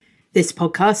This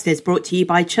podcast is brought to you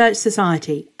by Church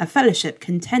Society, a fellowship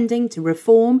contending to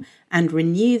reform and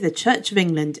renew the Church of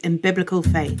England in biblical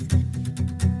faith.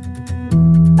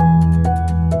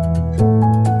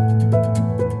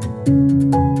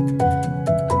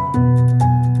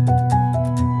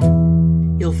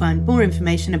 You'll find more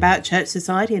information about Church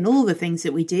Society and all the things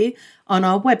that we do on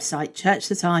our website,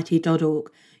 churchsociety.org.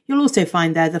 You'll also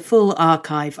find there the full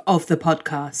archive of the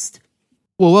podcast.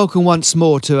 Well, welcome once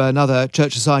more to another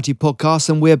Church Society podcast,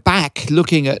 and we're back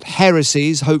looking at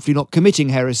heresies, hopefully not committing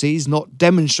heresies, not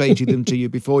demonstrating them to you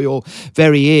before your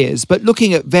very ears, but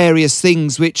looking at various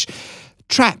things which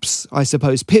traps, I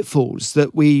suppose, pitfalls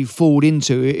that we fall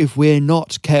into if we're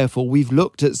not careful. We've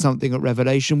looked at something at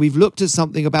Revelation. We've looked at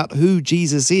something about who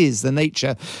Jesus is, the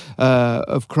nature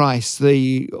of Christ,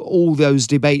 all those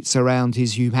debates around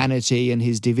his humanity and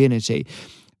his divinity.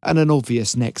 And an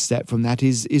obvious next step from that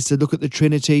is to look at the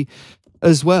Trinity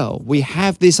as well. We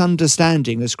have this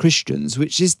understanding as Christians,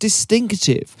 which is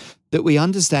distinctive, that we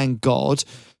understand God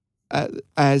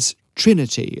as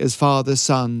Trinity, as Father,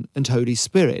 Son, and Holy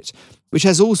Spirit, which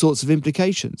has all sorts of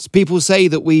implications. People say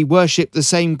that we worship the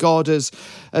same God as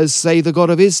say, the God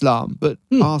of Islam, but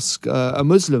ask a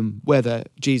Muslim whether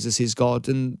Jesus is God,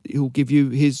 and he'll give you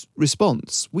his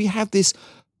response. We have this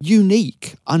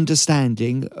unique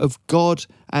understanding of God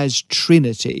as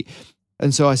Trinity.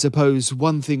 And so I suppose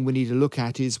one thing we need to look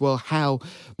at is, well, how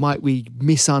might we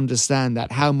misunderstand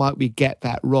that? How might we get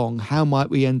that wrong? How might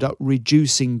we end up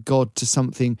reducing God to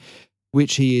something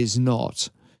which he is not?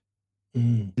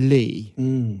 Lee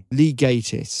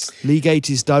Gatiss. Lee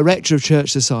Gatiss, Director of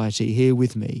Church Society, here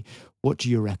with me. What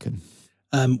do you reckon?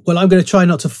 Well, I'm going to try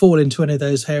not to fall into any of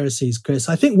those heresies, Chris.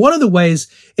 I think one of the ways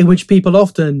in which people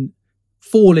often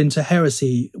fall into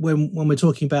heresy when we're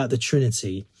talking about the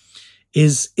Trinity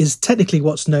is technically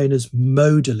what's known as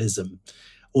modalism,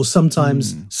 or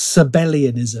sometimes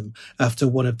Sabellianism, after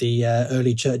one of the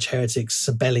early church heretics,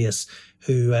 Sabellius,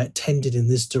 who tended in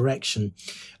this direction.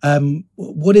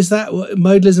 What is that?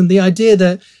 Modalism, the idea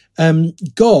that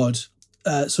God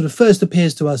sort of first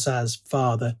appears to us as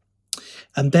Father,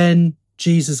 and then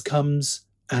Jesus comes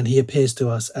and he appears to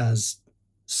us as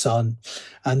Son,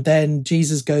 and then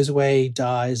Jesus goes away,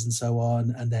 dies, and so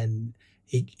on, and then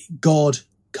God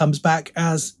comes back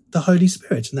as the Holy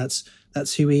Spirit, and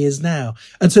that's who he is now.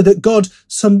 And so that God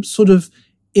some sort of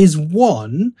is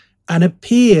one and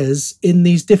appears in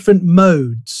these different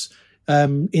modes,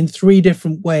 in three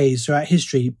different ways throughout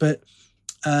history, but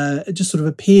it just sort of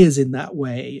appears in that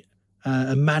way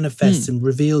and manifests and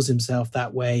reveals himself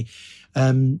that way.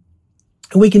 And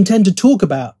we can tend to talk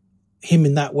about him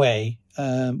in that way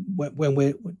when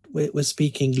we're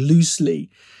speaking loosely.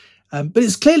 But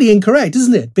it's clearly incorrect,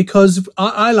 isn't it? Because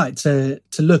I like to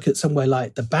look at somewhere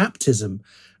like the baptism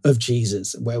of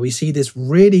Jesus, where we see this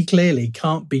really clearly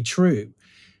can't be true.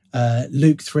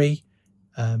 Luke 3,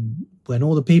 when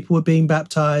all the people were being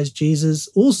baptized, Jesus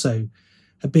also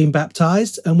had been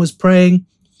baptized and was praying.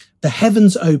 The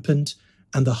heavens opened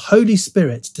and the Holy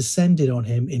Spirit descended on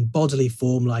him in bodily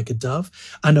form like a dove,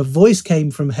 and a voice came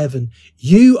from heaven,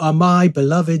 "You are my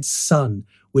beloved Son,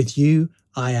 with you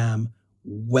I am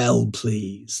well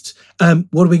pleased."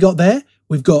 What have we got there?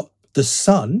 We've got the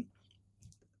Son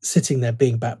sitting there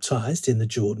being baptized in the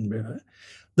Jordan River,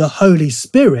 the Holy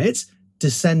Spirit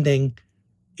descending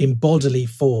in bodily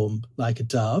form like a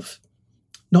dove,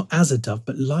 not as a dove,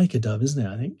 but like a dove, isn't it,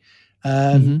 I think?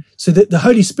 So the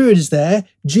Holy Spirit is there,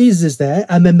 Jesus is there,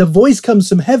 and then the voice comes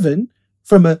from heaven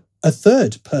from a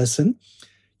third person.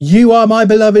 "You are my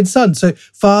beloved Son." So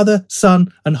Father,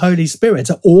 Son, and Holy Spirit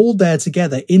are all there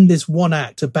together in this one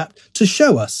act of to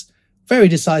show us very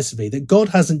decisively that God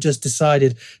hasn't just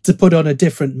decided to put on a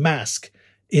different mask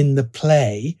in the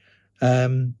play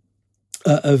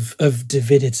of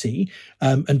divinity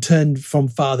and turned from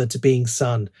Father to being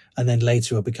Son, and then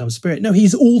later will become Spirit. No,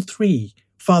 he's all three,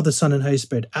 Father, Son, and Holy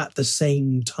Spirit, at the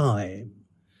same time.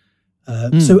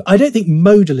 So I don't think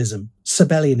modalism,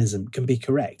 Sabellianism, can be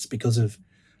correct because of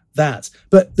that.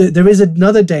 But there is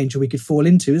another danger we could fall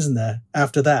into, isn't there,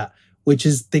 after that, which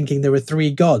is thinking there are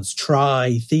three gods,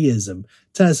 tritheism.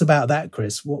 Tell us about that,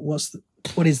 Chris.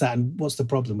 What is that, and what's the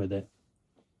problem with it?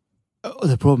 Oh,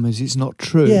 the problem is it's not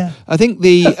true. Yeah. I think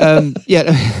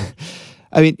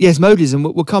I mean, yes,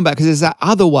 modalism, we'll come back, because there's that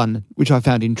other one which I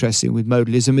found interesting with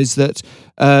modalism, is that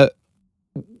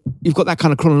you've got that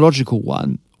kind of chronological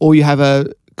one, or you have a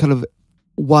kind of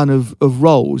one of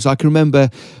roles. I can remember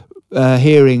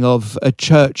hearing of a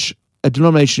church a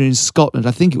denomination in Scotland,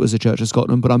 I think it was the Church of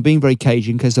Scotland, but I'm being very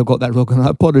cagey in case I've got that wrong, and I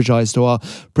apologise to our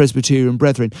Presbyterian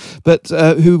brethren, but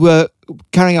who were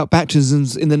carrying out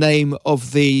baptisms in the name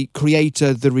of the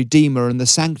Creator, the Redeemer, and the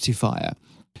Sanctifier.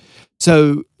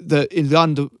 So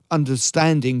the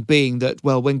understanding being that,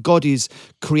 well, when God is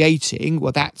creating,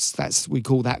 well, that's we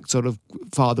call that sort of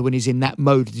Father when he's in that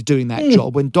mode of doing that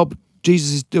job. When God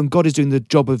is doing the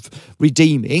job of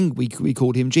redeeming, we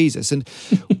called him Jesus. And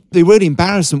the real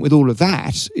embarrassment with all of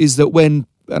that is that when,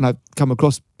 and I've come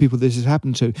across people this has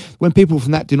happened to, when people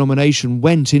from that denomination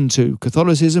went into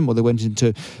Catholicism or they went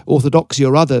into Orthodoxy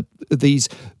or other these,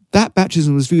 that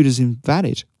baptism was viewed as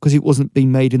invalid because it wasn't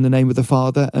being made in the name of the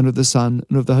Father and of the Son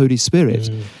and of the Holy Spirit.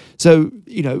 So,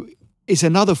 it's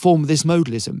another form of this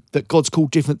modalism, that God's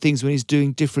called different things when he's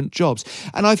doing different jobs.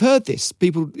 And I've heard this,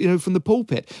 people, from the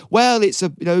pulpit. Well, it's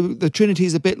the Trinity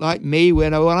is a bit like me.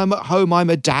 When I'm at home, I'm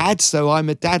a dad, so I'm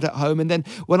a dad at home. And then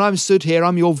when I'm stood here,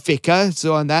 I'm your vicar,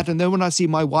 so I'm that. And then when I see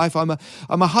my wife, I'm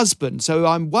a husband. So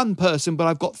I'm one person, but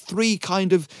I've got three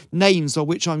kind of names of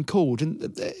which I'm called. And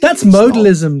that's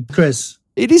modalism, Chris.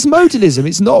 It is modalism.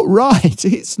 It's not right.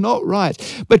 It's not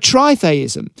right. But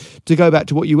tritheism, to go back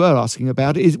to what you were asking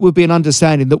about, it would be an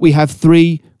understanding that we have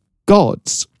three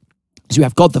gods. So you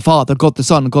have God the Father, God the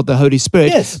Son, and God the Holy Spirit,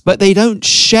 yes, but they don't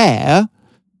share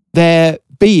their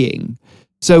being.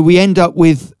 So we end up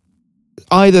with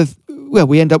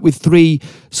three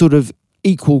sort of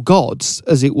equal gods,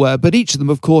 as it were, but each of them,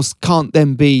 of course, can't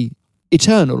then be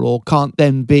eternal or can't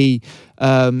then be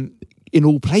in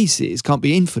all places, can't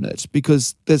be infinite,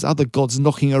 because there's other gods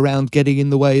knocking around getting in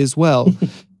the way as well.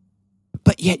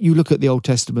 But yet you look at the Old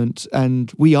Testament and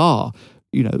we are,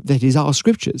 that is our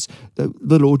scriptures. The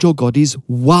Lord your God is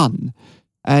one.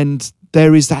 And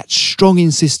there is that strong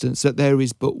insistence that there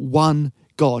is but one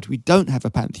God. We don't have a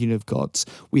pantheon of gods.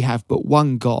 We have but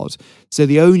one God. So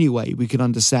the only way we can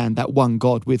understand that one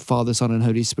God with Father, Son, and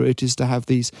Holy Spirit is to have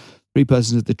these three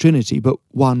persons of the Trinity, but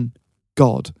one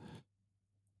God.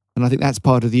 And I think that's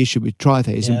part of the issue with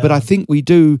tritheism. Yeah. But I think we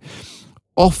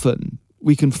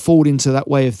can fall into that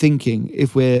way of thinking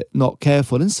if we're not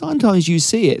careful. And sometimes you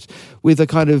see it with a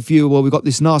kind of view, well, we've got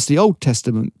this nasty Old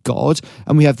Testament God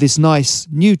and we have this nice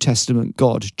New Testament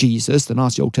God, Jesus. The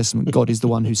nasty Old Testament God is the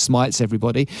one who smites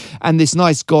everybody. And this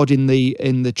nice God in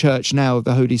the church now of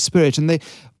the Holy Spirit. And they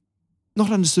not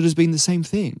understood as being the same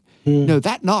thing.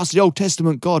 That nasty Old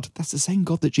Testament God, that's the same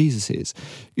God that Jesus is.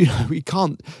 We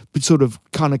can't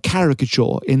kind of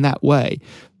caricature in that way.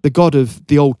 The God of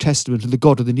the Old Testament and the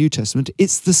God of the New Testament,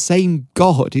 it's the same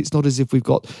God. It's not as if we've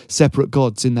got separate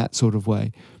gods in that sort of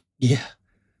way. Yeah,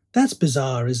 that's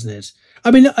bizarre, isn't it?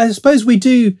 I mean, I suppose we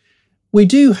do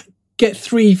get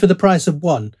three for the price of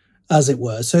one, as it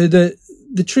were. So the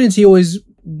Trinity always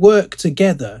work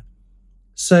together.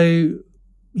 So,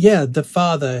 yeah, the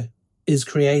Father is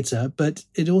creator, but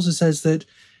it also says that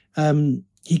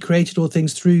he created all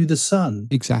things through the Son.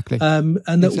 Exactly. And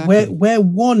that where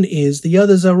one is, the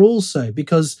others are also,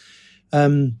 because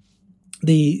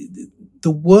the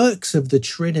works of the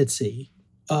Trinity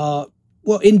are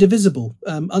indivisible,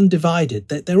 undivided.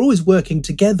 They're always working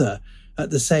together at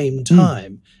the same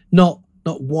time, not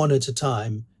one at a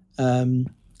time.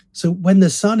 So when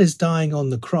the Son is dying on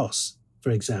the cross,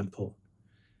 for example,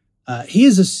 he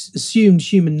has assumed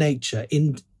human nature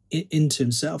into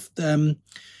himself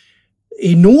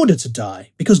in order to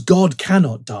die, because God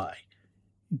cannot die.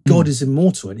 God is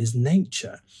immortal in his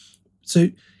nature. So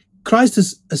Christ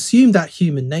has assumed that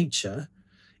human nature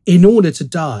in order to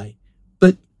die.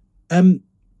 But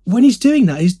when he's doing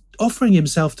that, he's offering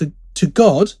himself to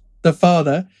God, the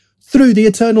Father, through the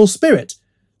eternal Spirit.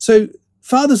 So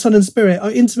Father, Son, and Spirit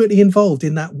are intimately involved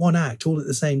in that one act all at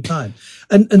the same time.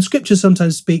 And Scripture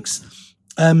sometimes speaks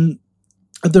of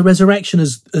the resurrection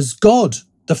as God,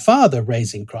 the Father,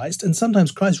 raising Christ, and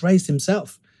sometimes Christ raised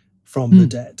himself from the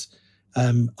dead.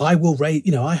 I will raise,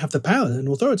 I have the power and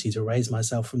authority to raise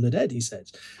myself from the dead, he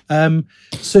says.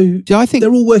 So I think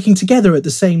they're all working together at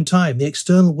the same time. The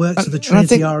external works of the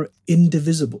Trinity are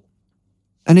indivisible.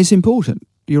 And it's important.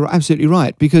 You're absolutely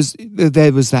right, because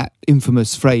there was that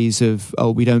infamous phrase of,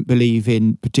 we don't believe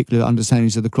in particular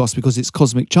understandings of the cross because it's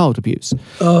cosmic child abuse.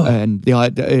 And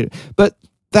but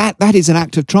that is an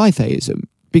act of tritheism,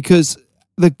 because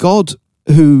the God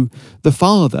the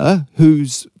Father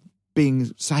who's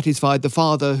being satisfied, the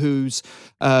Father who's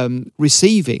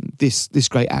receiving this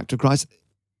great act of Christ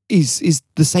is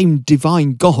the same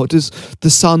divine God as the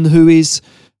Son who is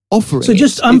offering. So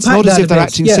just unpack it's not that as if they're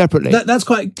acting separately. That's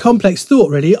quite complex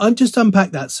thought, really. I'll just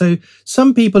unpack that. So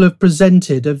some people have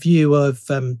presented a view of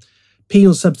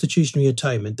penal substitutionary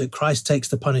atonement, that Christ takes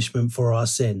the punishment for our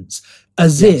sins,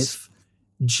 as if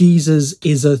Jesus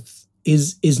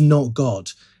is not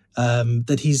God,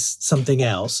 that he's something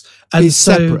else. And he's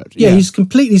separate. Yeah, he's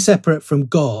completely separate from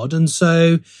God. And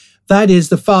so that is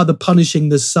the Father punishing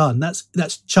the Son.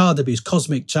 That's child abuse,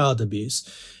 cosmic child abuse.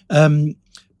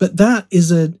 But that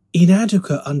is an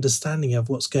inadequate understanding of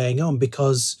what's going on,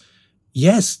 because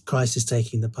yes, Christ is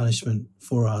taking the punishment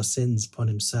for our sins upon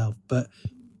himself, but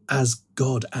as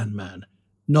God and man,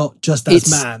 not just as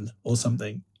man or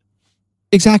something.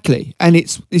 Exactly. And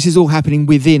this is all happening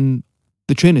within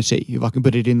the Trinity, if I can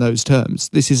put it in those terms.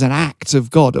 This is an act of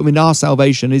God. I mean, our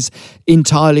salvation is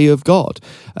entirely of God.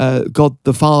 God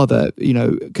the Father,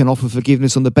 can offer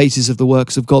forgiveness on the basis of the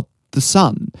works of God the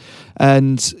Son.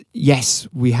 And yes,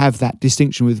 we have that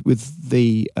distinction with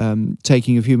the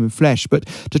taking of human flesh, but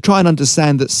to try and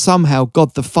understand that somehow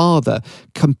God the Father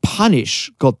can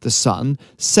punish God the Son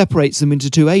separates them into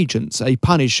two agents, a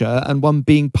punisher and one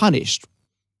being punished.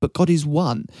 But God is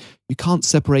one. You can't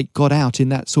separate God out in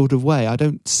that sort of way. I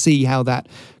don't see how that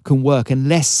can work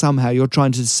unless somehow you're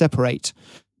trying to separate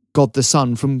God the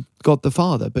Son from God the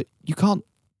Father. But you can't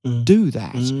do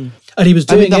that. And he was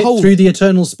doing it through the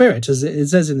eternal Spirit, as it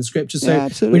says in the scripture.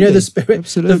 So we know the Spirit,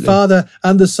 the Father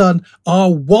and the Son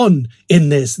are one in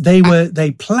this. They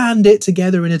planned it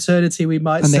together in eternity, we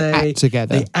might say. They act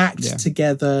together. They act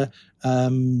together.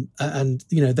 And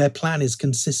their plan is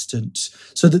consistent,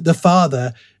 so that the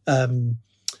Father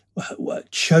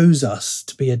chose us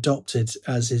to be adopted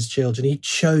as his children. He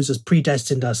chose us,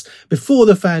 predestined us before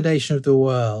the foundation of the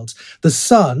world. The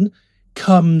Son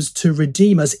comes to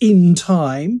redeem us in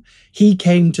time. He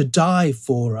came to die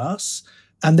for us,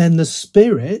 and then the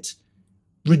Spirit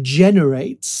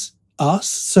regenerates us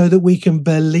so that we can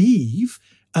believe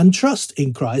and trust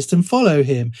in Christ and follow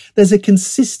him. There's a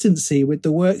consistency with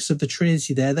the works of the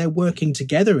Trinity there. They're working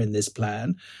together in this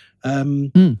plan.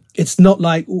 It's not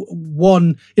like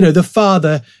one, the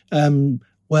Father,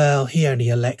 he only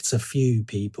elects a few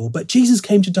people, but Jesus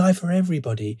came to die for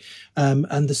everybody.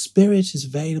 And the Spirit is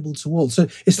available to all. So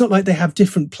it's not like they have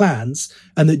different plans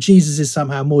and that Jesus is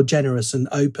somehow more generous and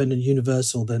open and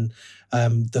universal than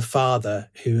the Father,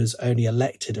 who has only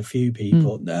elected a few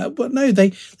people. But no,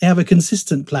 they have a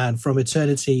consistent plan from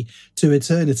eternity to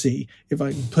eternity, if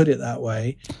I can put it that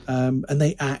way. And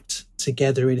they act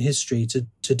together in history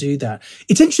to do that.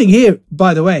 It's interesting here,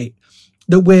 by the way,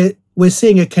 that we're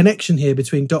seeing a connection here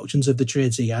between doctrines of the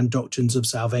Trinity and doctrines of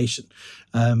salvation.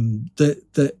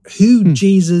 That who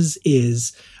Jesus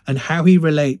is and how he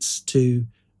relates to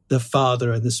the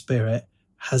Father and the Spirit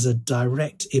has a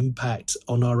direct impact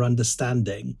on our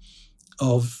understanding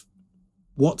of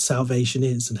what salvation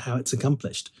is and how it's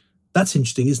accomplished. That's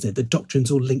interesting, isn't it? The doctrines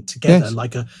all linked together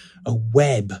like a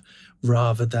web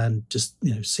rather than just,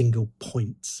 single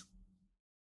points.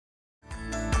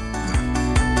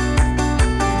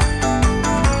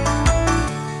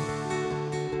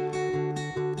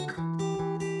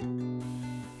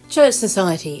 Church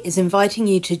Society is inviting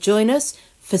you to join us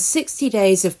for 60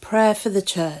 days of prayer for the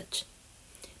church.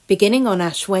 Beginning on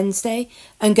Ash Wednesday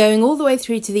and going all the way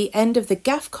through to the end of the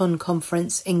GAFCON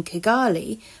conference in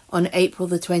Kigali on April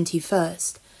the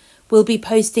 21st, we'll be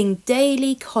posting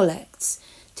daily collects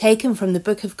taken from the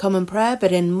Book of Common Prayer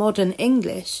but in modern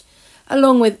English,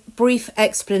 along with brief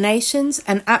explanations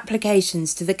and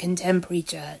applications to the contemporary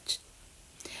church.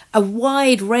 A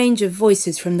wide range of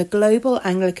voices from the global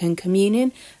Anglican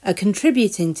Communion are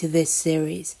contributing to this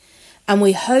series, and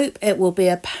we hope it will be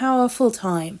a powerful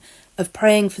time of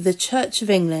praying for the Church of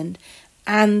England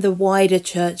and the wider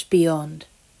church beyond.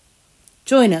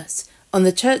 Join us on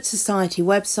the Church Society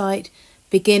website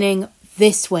beginning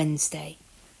this Wednesday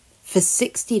for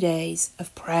 60 days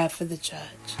of prayer for the church.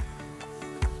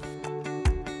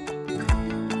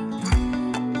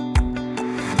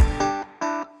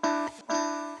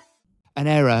 An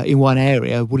error in one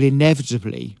area will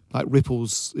inevitably, like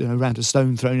ripples around a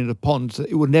stone thrown in a pond,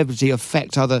 it will inevitably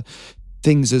affect other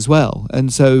things as well.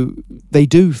 And so they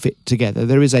do fit together.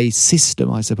 There is a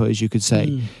system, I suppose you could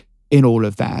say, in all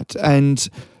of that. And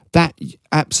that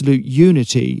absolute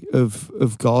unity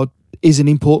of God is an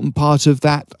important part of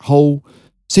that whole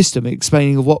system,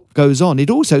 explaining of what goes on.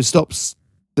 It also stops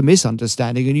the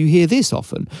misunderstanding, and you hear this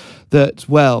often, that,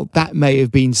 well, that may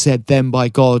have been said then by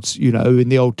God, in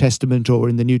the Old Testament or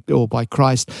in the New, or by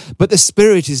Christ, but the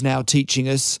Spirit is now teaching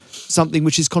us something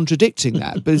which is contradicting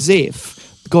that, but as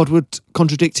if God would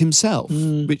contradict himself,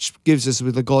 which gives us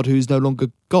with a God who's no longer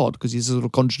God, because he's a sort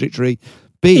of contradictory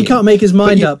being. He can't make his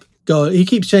mind up, God. He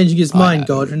keeps changing his mind,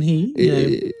 God, and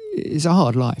it's a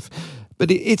hard life.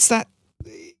 But it's that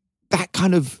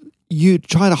kind of, you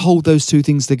try to hold those two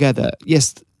things together.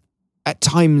 Yes, at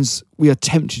times we are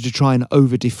tempted to try and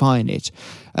over-define it.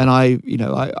 And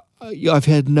I've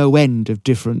heard no end of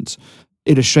different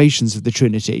illustrations of the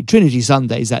Trinity. Trinity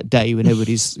Sunday is that day when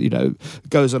everybody's,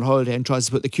 goes on holiday and tries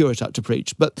to put the curate up to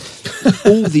preach. But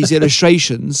all these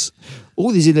illustrations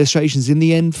in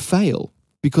the end fail,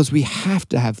 because we have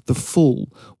to have the full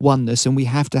oneness, and we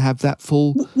have to have that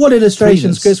full. What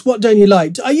illustrations, freeness. Chris? What don't you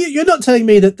like? You're not telling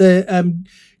me that the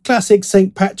classic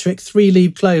St. Patrick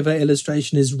 3-leaf clover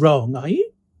illustration is wrong, are you?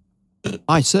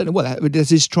 I certainly. Well,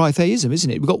 this is tritheism,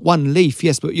 isn't it? We've got one leaf,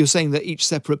 yes, but you're saying that each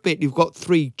separate bit, you've got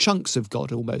 3 chunks of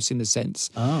God, almost, in a sense.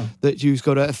 Oh. That you've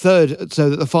got a third, so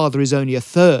that the Father is only a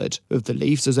third of the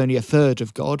leaf, so there's only a third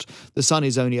of God. The Son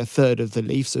is only a third of the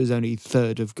leaf, so there's only a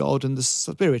third of God, and the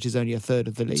Spirit is only a third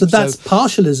of the leaf. So that's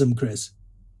partialism, Chris.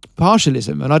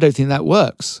 Partialism, and I don't think that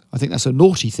works. I think that's a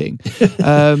naughty thing.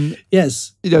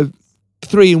 Yes.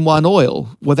 3-in-1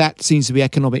 oil. Well, that seems to be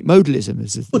economic modalism.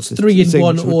 What's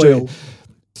 3-in-1 oil?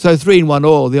 So 3-in-1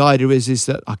 oil, the idea is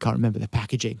that, I can't remember the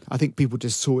packaging. I think people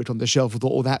just saw it on the shelf and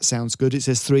thought, oh, that sounds good. It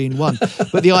says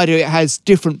 3-in-1. But the idea, it has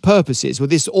different purposes. Well,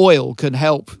 this oil can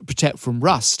help protect from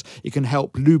rust. It can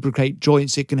help lubricate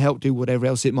joints. It can help do whatever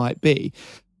else it might be.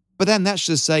 But then that's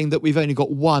just saying that we've only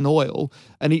got one oil,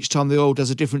 and each time the oil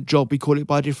does a different job, we call it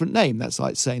by a different name. That's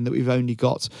like saying that we've only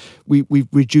got, we're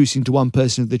reducing to one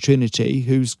person of the Trinity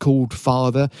who's called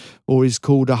Father, or is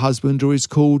called a husband, or is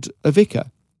called a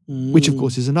vicar, which of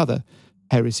course is another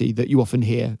heresy that you often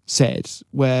hear said,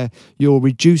 where you're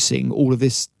reducing all of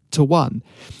this to one.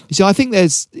 You see, I think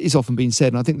it's often been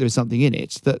said, and I think there is something in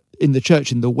it, that in the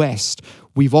church in the West,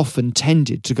 we've often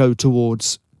tended to go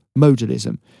towards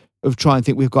modalism, of trying to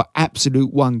think we've got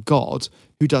absolute one God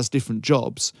who does different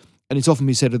jobs. And it's often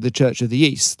been said of the Church of the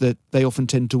East that they often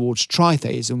tend towards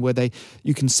tritheism, where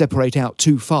you can separate out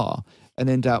too far and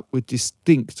end up with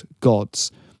distinct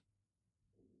gods.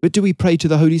 But do we pray to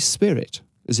the Holy Spirit?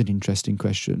 Is an interesting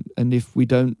question. And if we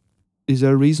don't, is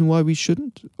there a reason why we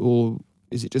shouldn't? Or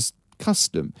is it just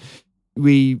custom?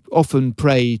 We often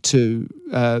pray to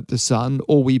the Son,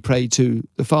 or we pray to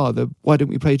the Father. Why don't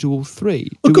we pray to all three?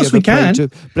 Of course we can. Pray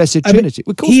to Blessed Trinity?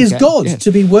 He is God, yes,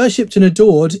 to be worshipped and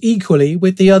adored equally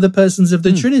with the other persons of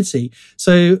the Trinity.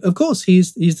 So, of course,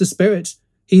 he's the Spirit.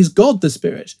 He's God, the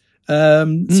Spirit.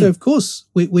 So, of course,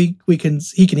 we can.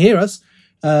 He can hear us.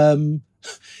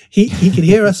 He can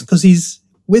hear us because he's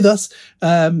with us.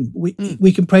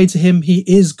 We can pray to him. He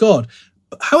is God.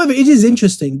 However, it is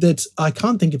interesting that I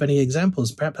can't think of any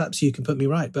examples. Perhaps you can put me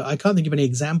right, but I can't think of any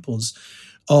examples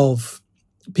of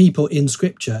people in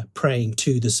Scripture praying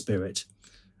to the Spirit.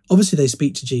 Obviously, they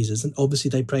speak to Jesus, and obviously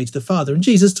they pray to the Father. And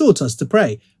Jesus taught us to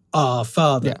pray, Our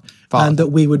Father, and that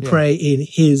we would pray in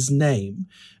his name.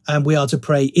 And we are to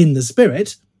pray in the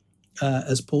Spirit,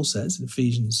 as Paul says in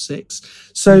Ephesians 6.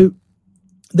 So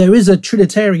there is a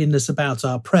Trinitarianness about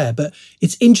our prayer, but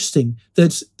it's interesting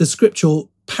that the scriptural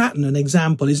pattern and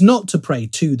example is not to pray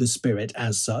to the Spirit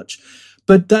as such,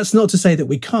 but that's not to say that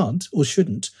we can't or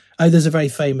shouldn't. There's a very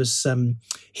famous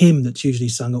hymn that's usually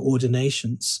sung at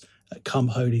ordinations, Come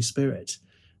Holy Spirit,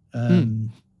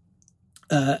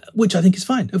 which I think is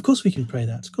fine. Of course we can pray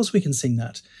that. Of course we can sing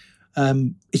that.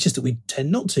 It's just that we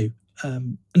tend not to.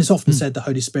 And it's often said the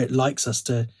Holy Spirit likes us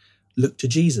to look to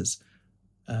Jesus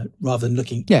rather than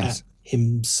looking at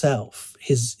himself.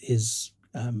 His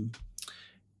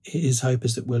hope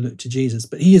is that we'll look to Jesus,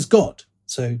 but he is God.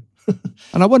 So,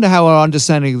 and I wonder how our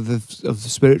understanding of the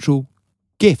spiritual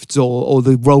gifts or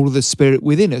the role of the Spirit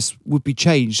within us would be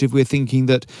changed if we're thinking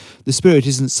that the Spirit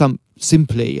isn't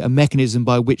simply a mechanism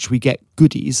by which we get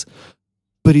goodies,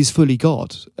 but is fully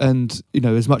God. And,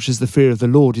 as much as the fear of the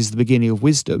Lord is the beginning of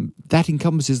wisdom, that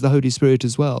encompasses the Holy Spirit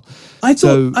as well. I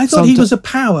thought he was a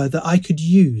power that I could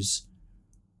use.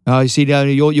 You see, now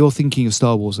you're thinking of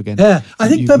Star Wars again. Yeah, I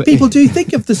think but people do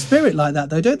think of the Spirit like that,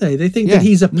 though, don't they? They think that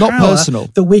he's a power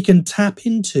that we can tap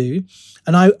into,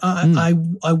 and I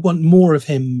want more of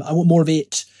him. I want more of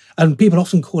it, and people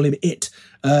often call him it,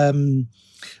 and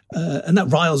that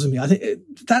riles me. I think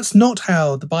that's not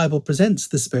how the Bible presents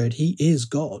the Spirit. He is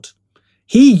God.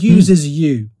 He uses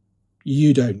you.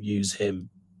 You don't use him.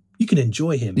 You can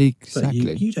enjoy him, exactly.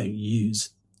 But you don't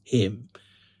use him.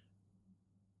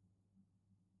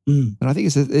 And I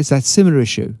think it's that similar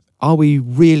issue. Are we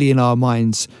really in our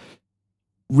minds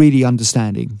really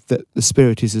understanding that the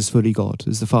Spirit is as fully God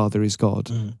as the Father is God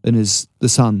and as the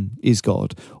Son is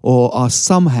God? Or are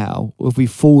somehow, have we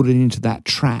fallen into that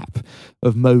trap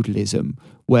of modalism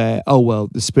where,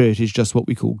 the Spirit is just what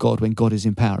we call God when God is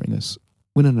empowering us?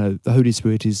 Well, no, the Holy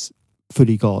Spirit is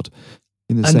fully God.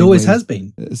 And always has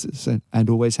been. And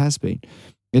always has been.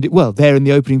 There in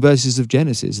the opening verses of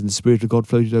Genesis, and the Spirit of God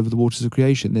floated over the waters of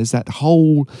creation. There's that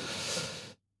whole.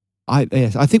 I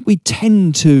think we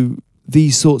tend to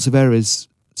these sorts of errors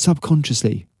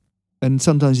subconsciously, and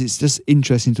sometimes it's just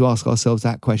interesting to ask ourselves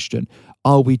that question: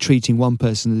 are we treating one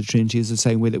person of the Trinity as the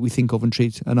same way that we think of and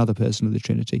treat another person of the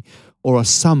Trinity, or are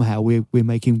somehow we're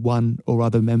making one or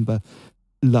other member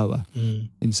lower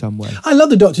in some way? I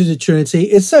love the doctrine of the Trinity.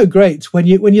 It's so great when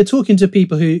you're talking to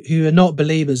people who are not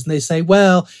believers, and they say,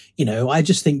 well, I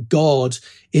just think God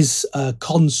is a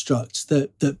construct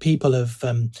that people have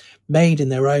made in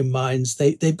their own minds.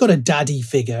 They've got a daddy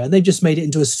figure and they've just made it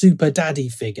into a super daddy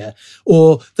figure,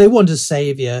 or they want a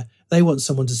savior. They want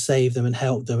someone to save them and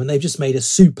help them, and they've just made a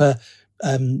super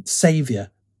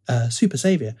savior, as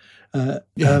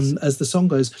the song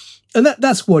goes. And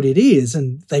that's what it is.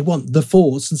 And they want the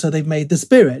force, and so they've made the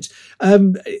Spirit.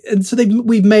 And so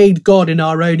we've made God in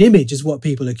our own image, is what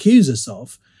people accuse us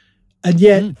of. And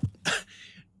yet,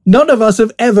 none of us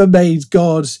have ever made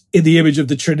God in the image of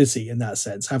the Trinity in that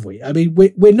sense, have we? I mean,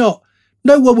 we're not.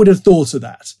 No one would have thought of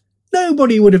that.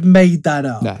 Nobody would have made that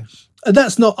up. No. And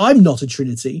I'm not a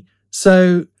Trinity.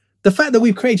 So the fact that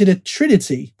we've created a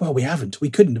Trinity, well, we haven't. We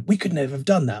couldn't have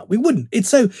done that. We wouldn't. It's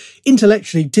so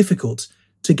intellectually difficult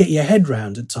to get your head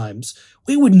round at times.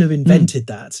 We wouldn't have invented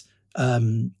that.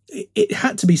 It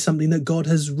had to be something that God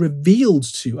has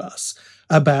revealed to us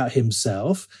about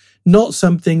himself, not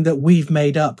something that we've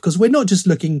made up, because we're not just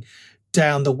looking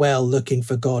down the well looking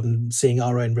for God and seeing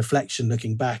our own reflection,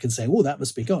 looking back and saying, oh, that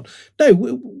must be God.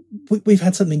 No, we've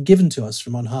had something given to us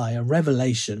from on high, a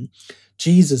revelation.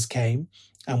 Jesus came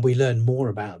and we learned more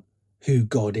about who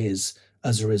God is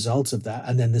as a result of that.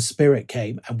 And then the Spirit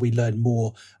came and we learned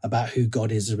more about who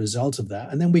God is as a result of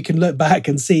that. And then we can look back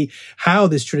and see how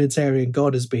this Trinitarian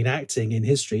God has been acting in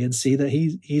history and see that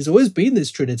he's always been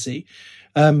this Trinity.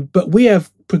 But we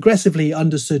have progressively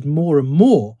understood more and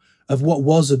more of what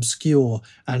was obscure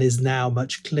and is now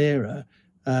much clearer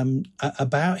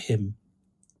about him.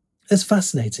 It's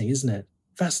fascinating, isn't it?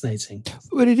 Fascinating.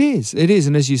 Well, it is.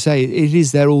 And as you say, it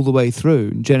is there all the way through.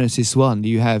 In Genesis 1,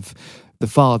 you have the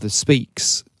Father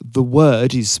speaks, the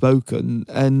word is spoken,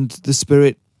 and the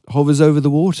Spirit hovers over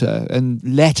the water, and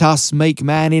let us make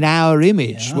man in our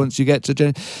image. Once you get to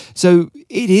Genesis. So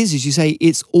it is, as you say,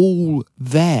 it's all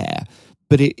there,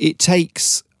 but it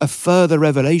takes a further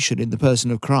revelation in the person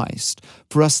of Christ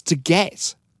for us to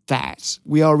get that.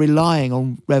 We are relying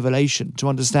on revelation to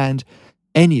understand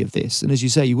any of this. And as you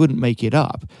say, you wouldn't make it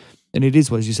up. And it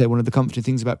is, as you say, one of the comforting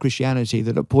things about Christianity,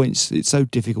 that at points it's so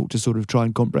difficult to sort of try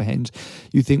and comprehend.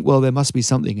 You think, well, there must be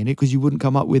something in it, because you wouldn't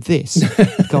come up with this.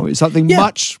 You'd come up with something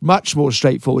much, much more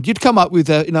straightforward. You'd come up with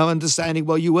understanding,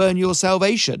 well, you earn your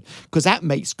salvation, because that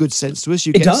makes good sense to us.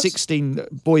 You get 16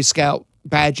 Boy Scout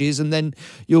badges and then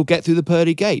you'll get through the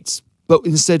pearly gates. But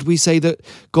instead we say that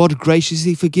God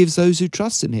graciously forgives those who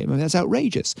trust in him. I mean, that's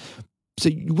outrageous. So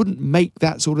you wouldn't make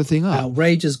that sort of thing up.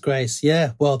 Outrageous grace.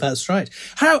 Yeah, well, that's right.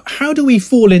 How do we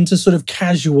fall into sort of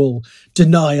casual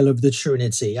denial of the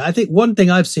Trinity? I think one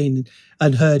thing I've seen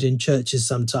and heard in churches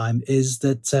sometime is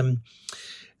that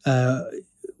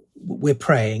we're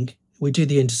praying, we do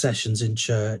the intercessions in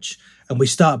church, and we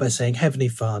start by saying, Heavenly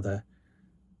Father,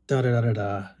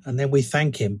 da-da-da-da-da, and then we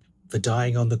thank him for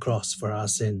dying on the cross for our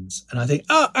sins. And I think,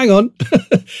 hang on.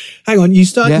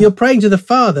 You're praying to the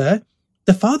Father.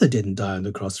 The Father didn't die on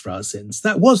the cross for our sins.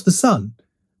 That was the Son.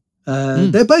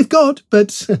 They're both God, but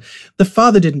the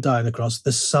Father didn't die on the cross.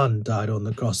 The Son died on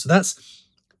the cross. So that's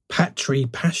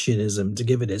patripassionism, to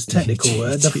give it its technical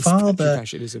word. The Father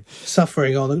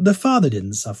suffering the Father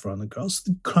didn't suffer on the cross.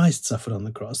 Christ suffered on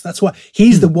the cross. That's why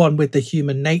he's the one with the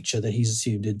human nature that he's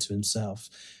assumed into himself.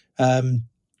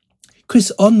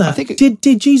 Chris, on that,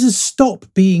 did Jesus stop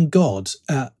being God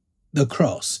at the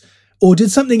cross? Or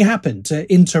did something happen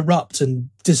to interrupt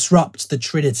and disrupt the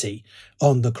Trinity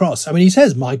on the cross? I mean, he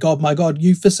says, my God,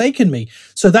 you've forsaken me.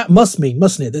 So that must mean,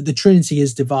 mustn't it, that the Trinity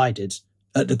is divided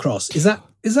at the cross? Is that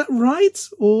right?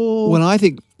 Or well, I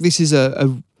think this is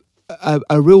a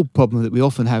real problem that we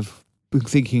often have when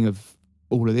thinking of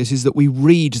all of this, is that we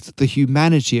read the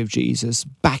humanity of Jesus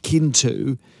back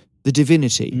into the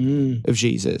divinity of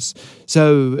Jesus.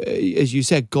 So, as you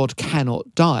said, God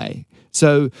cannot die.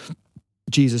 So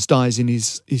Jesus dies in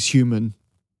his human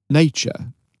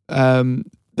nature.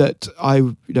 That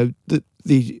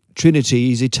the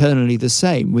Trinity is eternally the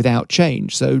same without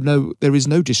change. So there is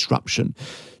no disruption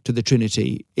to the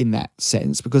Trinity in that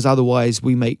sense, because otherwise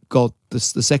we make God, the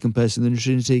second person in the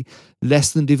Trinity,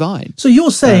 less than divine. So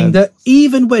you're saying that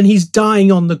even when he's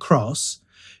dying on the cross,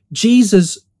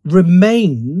 Jesus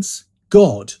remains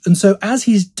God. And so as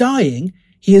he's dying,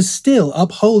 he is still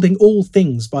upholding all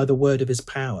things by the word of his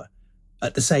power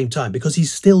at the same time, because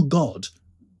he's still God.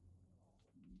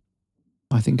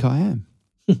 I think I am.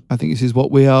 I think this is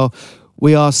what we are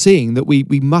seeing, that we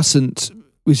mustn't,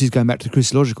 which is going back to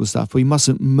Christological stuff, we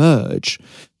mustn't merge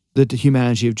the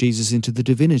humanity of Jesus into the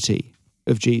divinity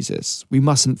of Jesus. We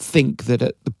mustn't think that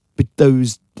at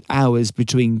those hours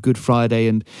between Good Friday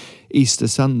and Easter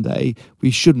Sunday,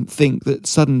 we shouldn't think that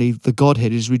suddenly the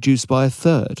Godhead is reduced by a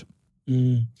third.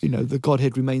 The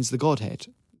Godhead remains the Godhead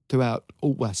throughout.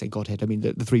 I say Godhead, I mean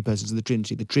the three persons of the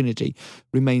Trinity. The Trinity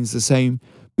remains the same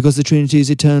because the Trinity is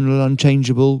eternal and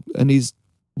unchangeable and is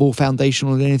more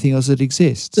foundational than anything else that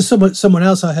exists. Someone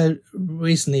else I heard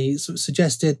recently sort of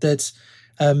suggested that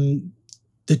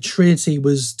the Trinity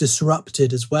was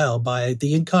disrupted as well by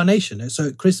the incarnation. So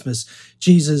at Christmas,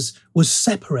 Jesus was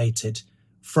separated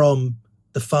from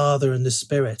the Father and the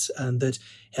Spirit, and that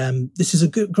this is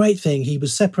a great thing. He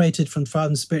was separated from Father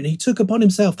and Spirit, and he took upon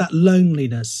himself that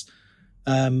loneliness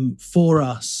for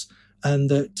us, and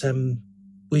that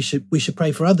we should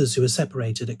pray for others who are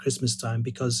separated at Christmas time,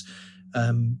 because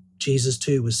Jesus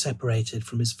too was separated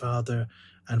from his Father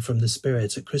and from the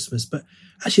Spirit at Christmas. But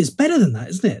actually, it's better than that,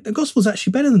 isn't it? The gospel's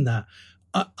actually better than that.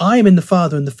 I am in the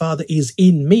Father, and the Father is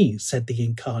in me, said the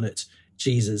incarnate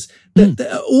Jesus. That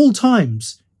at all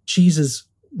times, Jesus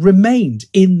remained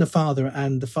in the Father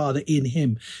and the Father in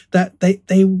him. That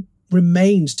they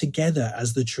remained together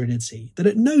as the Trinity. That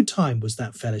at no time was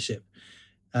that fellowship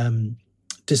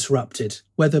disrupted,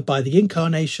 whether by the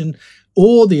incarnation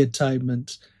or the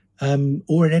atonement,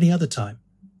 or at any other time.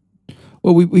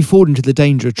 Well, we fall into the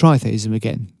danger of tritheism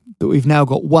again, that we've now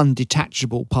got one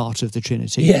detachable part of the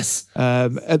Trinity. Yes.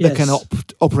 That can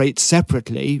operate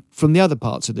separately from the other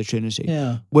parts of the Trinity.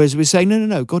 Yeah. Whereas we're saying,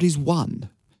 no, God is one.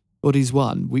 God is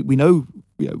one. We know,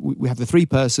 we have the three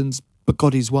persons, but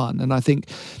God is one. And I think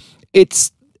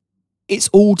it's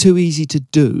all too easy to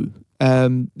do.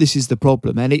 This is the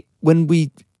problem. And when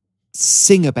we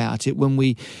sing about it, when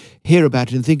we hear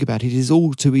about it and think about it, it is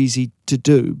all too easy to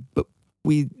do. But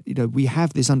we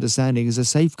have this understanding as a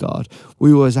safeguard.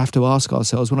 We always have to ask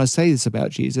ourselves, when I say this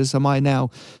about Jesus, am I now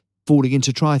falling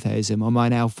into tritheism? Am I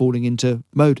now falling into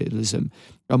modalism?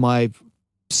 Am I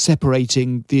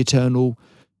separating the eternal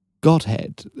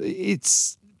Godhead?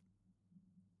 It's,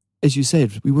 as you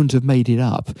said, we wouldn't have made it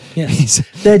up. Yes.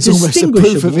 They're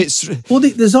distinguishable.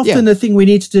 There's often a thing we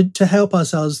need to help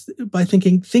ourselves by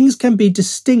thinking things can be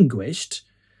distinguished,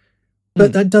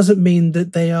 but that doesn't mean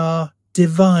that they are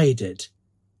divided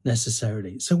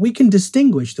necessarily. So we can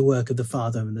distinguish the work of the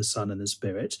Father and the Son and the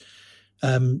Spirit.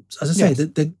 As I say,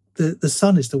 the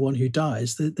Son is the one who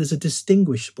dies. There's a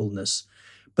distinguishableness,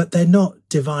 but they're not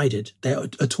divided. They're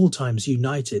at all times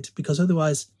united, because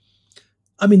otherwise,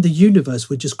 I mean, the universe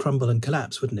would just crumble and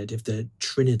collapse, wouldn't it, if the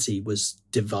Trinity was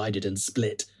divided and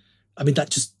split? I mean,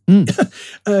 that just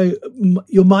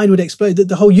your mind would explode.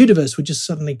 The whole universe would just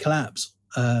suddenly collapse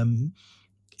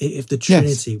if the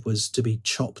Trinity was to be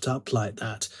chopped up like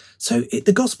that. So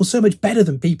the gospel's so much better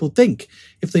than people think.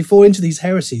 If they fall into these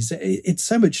heresies, it's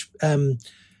so much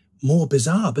more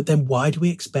bizarre. But then why do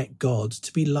we expect God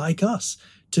to be like us,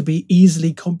 to be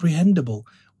easily comprehensible?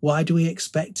 Why do we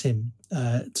expect him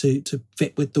to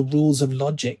fit with the rules of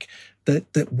logic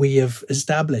that we have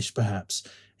established, perhaps?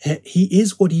 He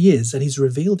is what he is, and he's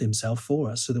revealed himself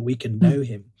for us so that we can know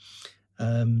him.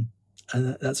 And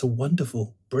that's a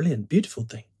wonderful, brilliant, beautiful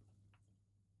thing.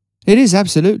 It is,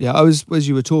 absolutely. I was, as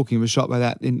you were talking, was shocked by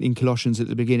that in Colossians at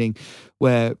the beginning,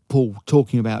 where Paul,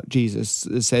 talking about Jesus,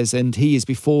 says, and he is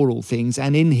before all things,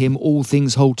 and in him all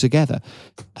things hold together.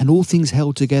 And all things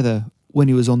held together when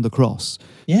he was on the cross.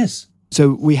 Yes.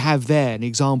 So we have there an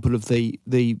example of the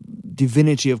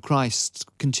divinity of Christ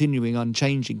continuing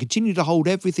unchanging, continue to hold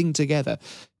everything together,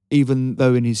 even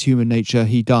though in his human nature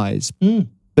he dies.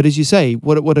 But as you say,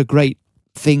 what a great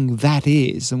thing that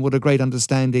is, and what a great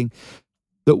understanding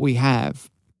that we have.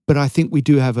 But I think we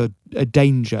do have a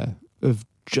danger of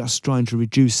just trying to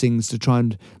reduce things to try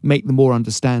and make them more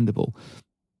understandable,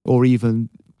 or even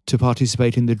to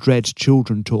participate in the dread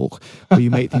children talk, where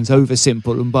you make things over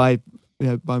simple and by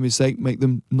mistake make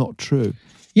them not true.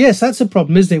 Yes, that's a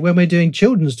problem, isn't it, when we're doing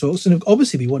children's talks? And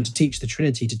obviously we want to teach the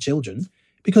Trinity to children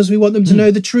because we want them to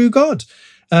know the true God.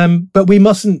 But we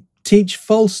mustn't teach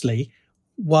falsely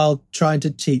while trying to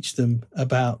teach them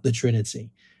about the Trinity.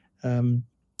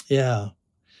 Are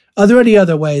there any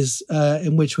other ways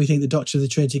in which we think the doctrine of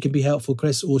the Trinity can be helpful,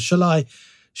 Chris? Or shall I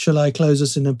close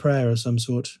us in a prayer of some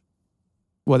sort?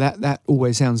 Well, that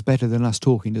always sounds better than us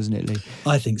talking, doesn't it, Lee?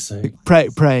 I think so.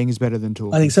 Praying is better than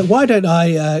talking. I think so. Why don't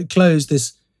I close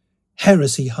this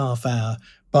heresy half hour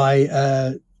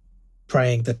by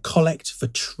praying the Collect for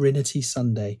Trinity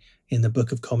Sunday in the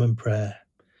Book of Common Prayer.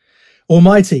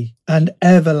 Almighty and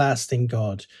everlasting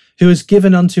God, who has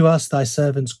given unto us thy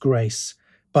servants grace,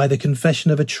 by the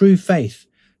confession of a true faith,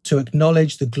 to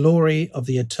acknowledge the glory of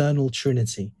the eternal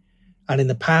Trinity, and in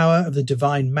the power of the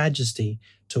divine majesty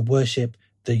to worship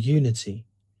the unity.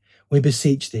 We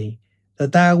beseech thee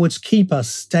that thou wouldst keep us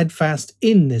steadfast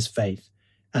in this faith,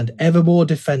 and evermore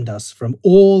defend us from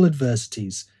all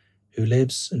adversities, who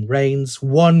lives and reigns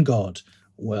one God,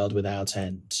 world without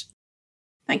end.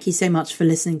 Thank you so much for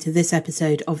listening to this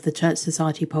episode of the Church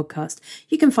Society podcast.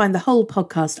 You can find the whole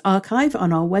podcast archive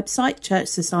on our website,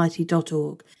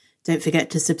 churchsociety.org. Don't forget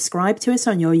to subscribe to us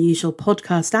on your usual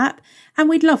podcast app, and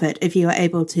we'd love it if you are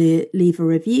able to leave a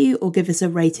review or give us a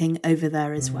rating over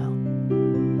there as well.